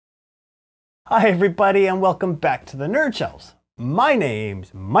Hi everybody and welcome back to the Nerd Shelves. My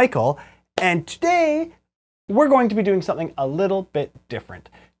name's Michael and today we're going to be doing something a little bit different.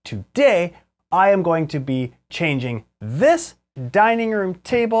 Today I am going to be changing this dining room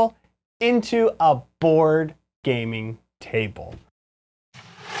table into a board gaming table.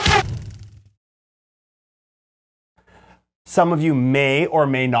 Some of you may or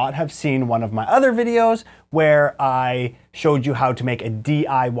may not have seen one of my other videos where I showed you how to make a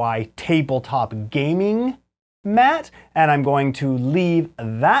DIY tabletop gaming mat, and I'm going to leave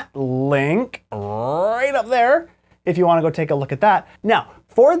that link right up there if you want to go take a look at that. Now,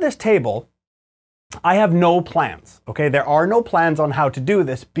 for this table, I have no plans, okay? There are no plans on how to do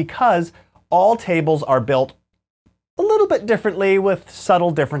this because all tables are built a little bit differently with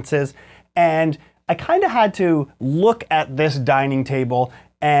subtle differences, and I kind of had to look at this dining table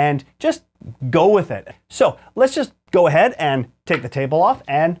and just go with it. So let's just go ahead and take the table off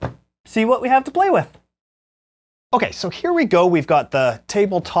and see what we have to play with. Okay, so here we go. We've got the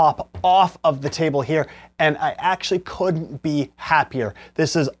tabletop off of the table here, and I actually couldn't be happier.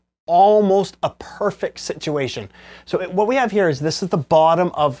 This is almost a perfect situation. So what we have here is this is the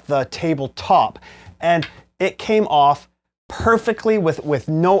bottom of the tabletop, and it came off perfectly with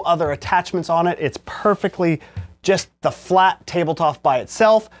no other attachments on it. It's perfectly just the flat tabletop by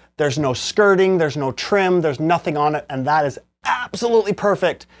itself. There's no skirting, there's no trim, there's nothing on it, and that is absolutely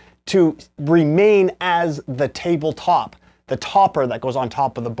perfect to remain as the tabletop, the topper that goes on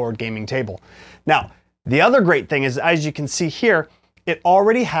top of the board gaming table. Now, the other great thing is, as you can see here, it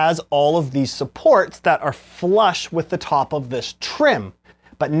already has all of these supports that are flush with the top of this trim.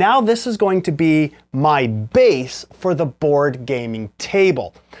 But now this is going to be my base for the board gaming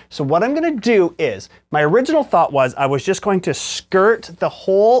table. So what I'm going to do is, my original thought was I was just going to skirt the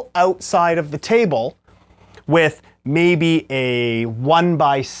whole outside of the table with maybe a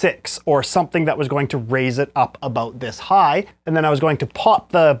 1x6 or something that was going to raise it up about this high. And then I was going to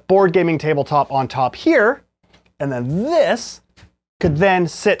pop the board gaming tabletop on top here. And then this could then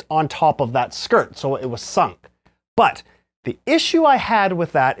sit on top of that skirt. So it was sunk. But the issue I had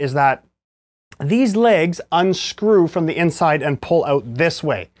with that is that these legs unscrew from the inside and pull out this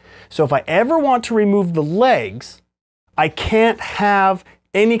way. So if I ever want to remove the legs, I can't have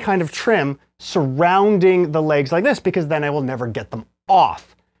any kind of trim surrounding the legs like this because then I will never get them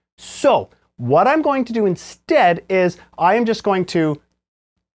off. So what I'm going to do instead is I am just going to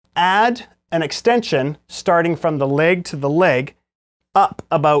add an extension starting from the leg to the leg up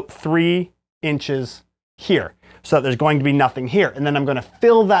about 3 inches here, so that there's going to be nothing here. And then I'm going to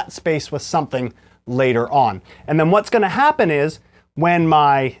fill that space with something later on. And then what's going to happen is when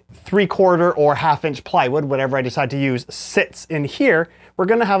my 3/4 or 1/2 inch plywood, whatever I decide to use, sits in here, we're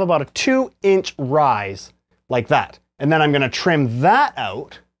going to have about a 2-inch rise like that. And then I'm going to trim that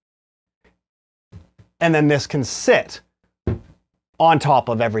out. And then this can sit on top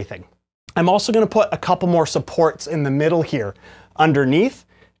of everything. I'm also going to put a couple more supports in the middle here underneath,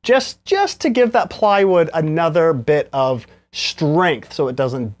 just to give that plywood another bit of strength so it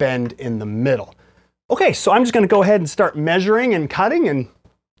doesn't bend in the middle. Okay, so I'm just going to go ahead and start measuring and cutting and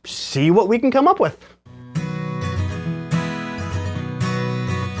see what we can come up with.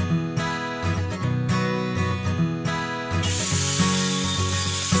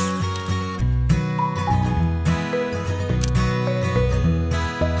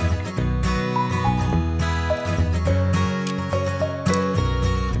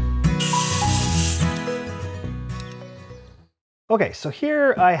 Okay, so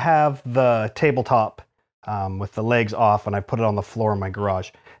here I have the tabletop with the legs off, and I put it on the floor in my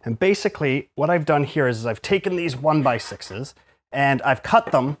garage. And basically what I've done here is I've taken these 1x6s and I've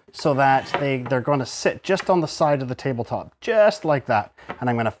cut them so that they're going to sit just on the side of the tabletop, just like that. And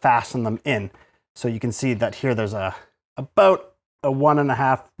I'm going to fasten them in. So you can see that here there's about a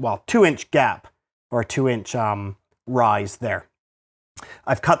 1.5, well, 2-inch gap or a 2-inch rise there.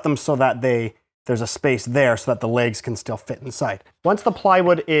 I've cut them so that there's a space there so that the legs can still fit inside. Once the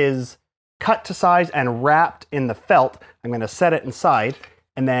plywood is cut to size and wrapped in the felt, I'm going to set it inside,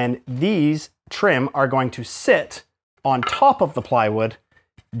 and then these trim are going to sit on top of the plywood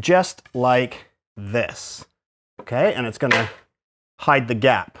just like this. Okay, and it's going to hide the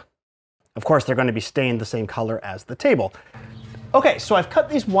gap. Of course, they're going to be stained the same color as the table. Okay, so I've cut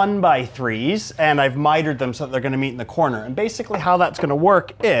these 1x3s and I've mitered them so that they're going to meet in the corner. And basically how that's going to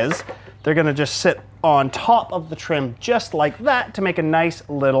work is they're going to just sit on top of the trim just like that to make a nice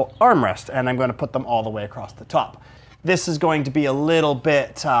little armrest. And I'm going to put them all the way across the top. This is going to be a little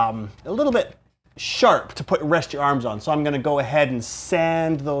bit sharp to rest your arms on. So I'm going to go ahead and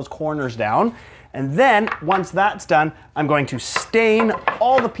sand those corners down. And then once that's done, I'm going to stain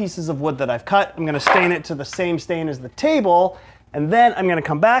all the pieces of wood that I've cut. I'm going to stain it to the same stain as the table, and then I'm going to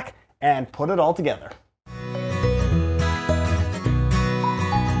come back and put it all together.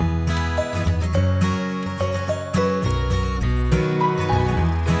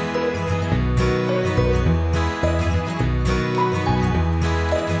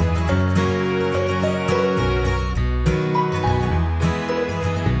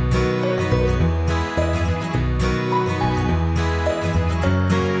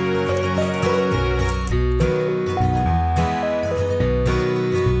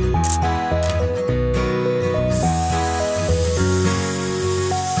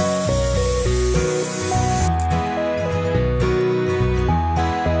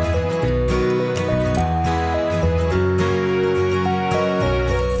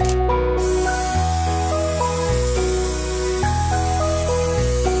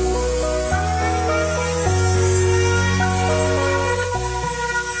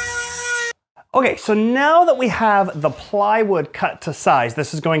 Okay, so now that we have the plywood cut to size,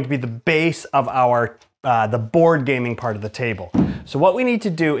 this is going to be the base of our the board gaming part of the table. So what we need to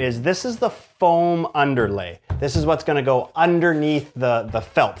do is, this is the foam underlay. This is what's going to go underneath the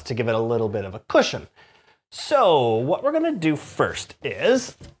felt to give it a little bit of a cushion. So what we're going to do first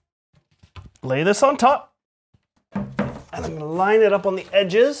is lay this on top, and I'm going to line it up on the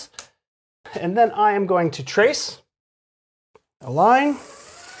edges, and then I am going to trace a line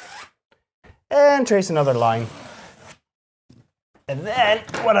and trace another line. And then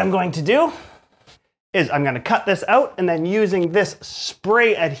what I'm going to do is I'm going to cut this out, and then using this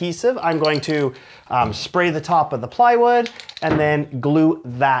spray adhesive, I'm going to spray the top of the plywood and then glue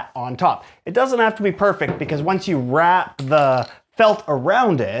that on top. It doesn't have to be perfect, because once you wrap the felt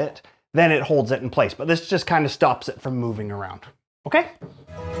around it, then it holds it in place. But this just kind of stops it from moving around. Okay?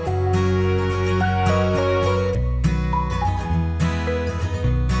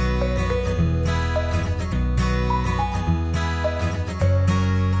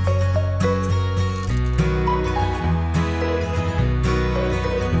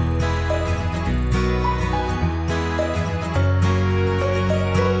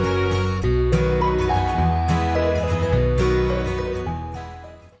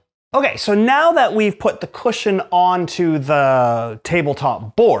 Okay, so now that we've put the cushion onto the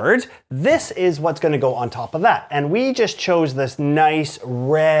tabletop board, this is what's going to go on top of that. And we just chose this nice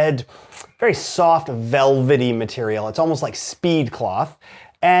red, very soft velvety material. It's almost like speed cloth.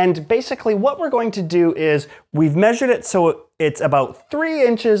 And basically what we're going to do is, we've measured it so it's about 3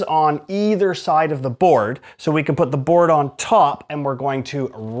 inches on either side of the board, so we can put the board on top, and we're going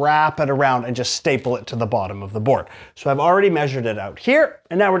to wrap it around and just staple it to the bottom of the board. So I've already measured it out here,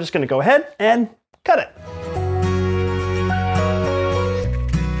 and now we're just going to go ahead and cut it.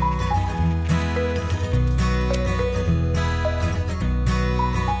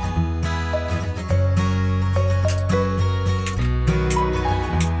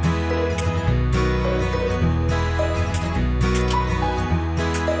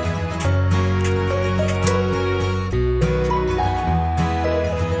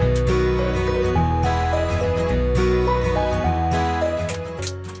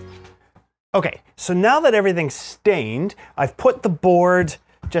 Okay, so now that everything's stained, I've put the board,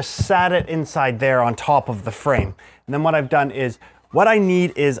 just sat it inside there on top of the frame. And then what I've done is, I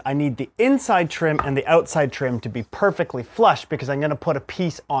need the inside trim and the outside trim to be perfectly flush, because I'm gonna put a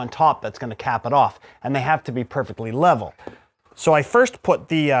piece on top that's gonna cap it off, and they have to be perfectly level. So I first put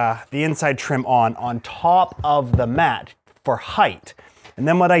the inside trim on top of the mat for height. And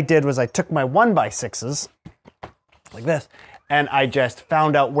then what I did was I took my 1x6s, like this, and I just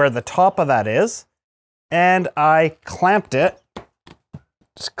found out where the top of that is, and I clamped it,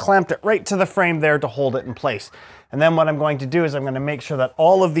 just clamped it right to the frame there to hold it in place. And then what I'm going to do is I'm going to make sure that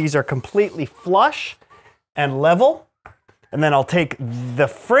all of these are completely flush and level, and then I'll take the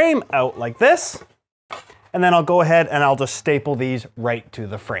frame out like this, and then I'll go ahead and I'll just staple these right to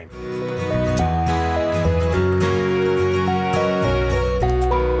the frame.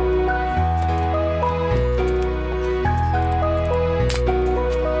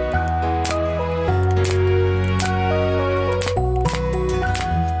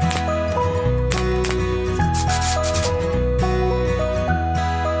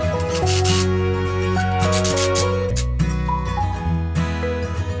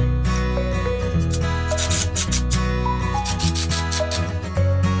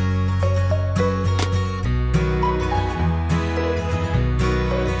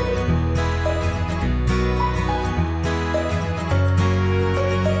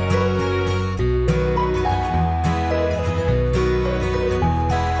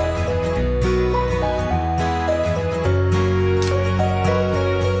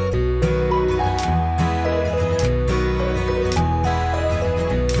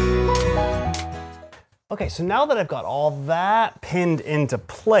 Okay, so now that I've got all that pinned into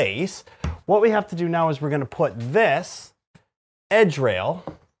place, what we have to do now is we're going to put this edge rail,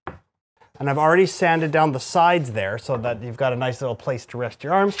 and I've already sanded down the sides there so that you've got a nice little place to rest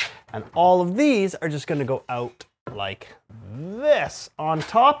your arms, and all of these are just going to go out like this on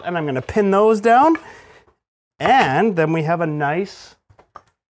top, and I'm going to pin those down, and then we have a nice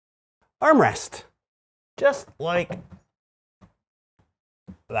armrest, just like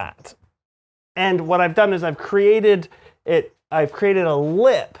that. And what I've done is I've created a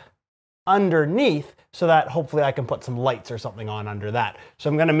lip underneath so that hopefully I can put some lights or something on under that. So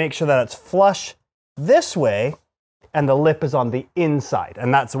I'm going to make sure that it's flush this way and the lip is on the inside,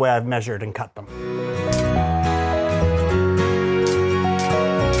 and that's the way I've measured and cut them.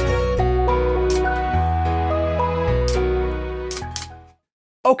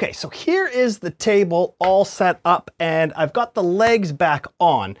 Okay, so here is the table all set up, and I've got the legs back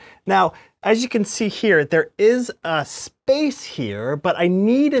on. Now, as you can see here, there is a space here, but I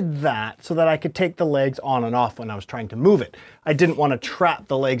needed that so that I could take the legs on and off when I was trying to move it. I didn't want to trap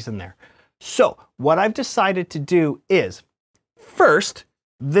the legs in there. So what I've decided to do is, first,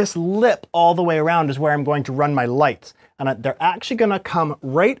 this lip all the way around is where I'm going to run my lights. And they're actually going to come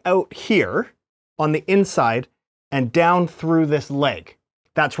right out here on the inside and down through this leg.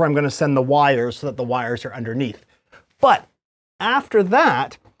 That's where I'm going to send the wires so that the wires are underneath. But after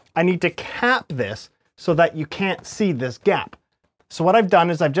that, I need to cap this so that you can't see this gap. So what I've done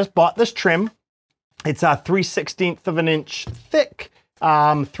is I've just bought this trim. It's a 3/16 of an inch thick,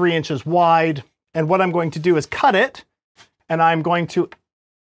 3 inches wide. And what I'm going to do is cut it, and I'm going to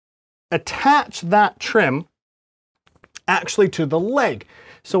attach that trim actually to the leg.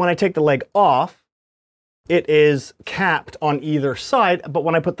 So when I take the leg off, it is capped on either side, but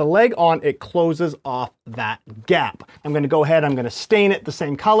when I put the leg on, it closes off that gap. I'm going to go ahead, I'm going to stain it the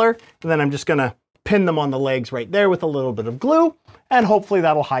same color, and then I'm just going to pin them on the legs right there with a little bit of glue, and hopefully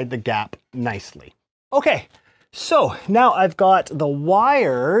that'll hide the gap nicely. Okay, so now I've got the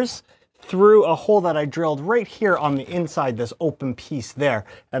wires through a hole that I drilled right here on the inside, this open piece there,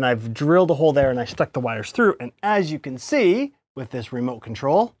 and I've drilled a hole there and I stuck the wires through, and as you can see with this remote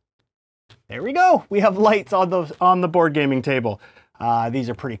control, there we go. We have lights on the board gaming table. These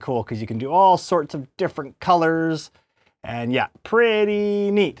are pretty cool because you can do all sorts of different colors, and yeah, pretty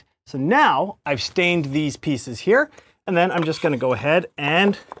neat. So now I've stained these pieces here, and then I'm just going to go ahead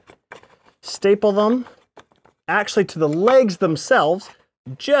and staple them actually to the legs themselves,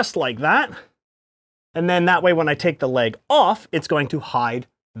 just like that. And then that way when I take the leg off, it's going to hide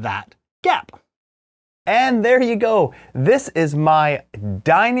that gap. And there you go. This is my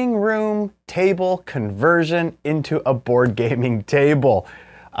dining room table conversion into a board gaming table.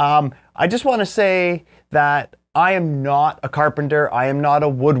 I just want to say that I am not a carpenter. I am not a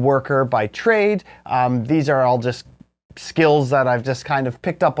woodworker by trade. These are all just skills that I've just kind of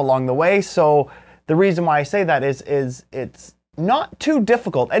picked up along the way. So the reason why I say that is it's not too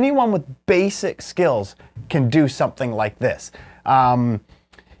difficult. Anyone with basic skills can do something like this.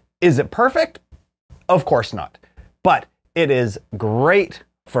 Is it perfect? Of course not, but it is great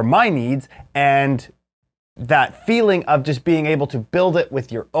for my needs, and that feeling of just being able to build it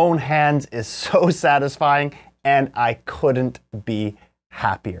with your own hands is so satisfying, and I couldn't be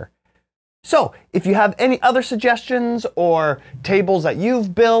happier. So if you have any other suggestions or tables that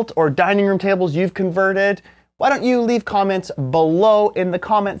you've built or dining room tables you've converted, why don't you leave comments below in the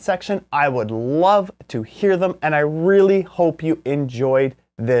comment section? I would love to hear them, and I really hope you enjoyed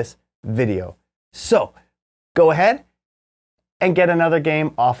this video. So go ahead and get another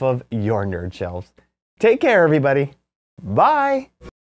game off of your nerd shelves. Take care, everybody. Bye.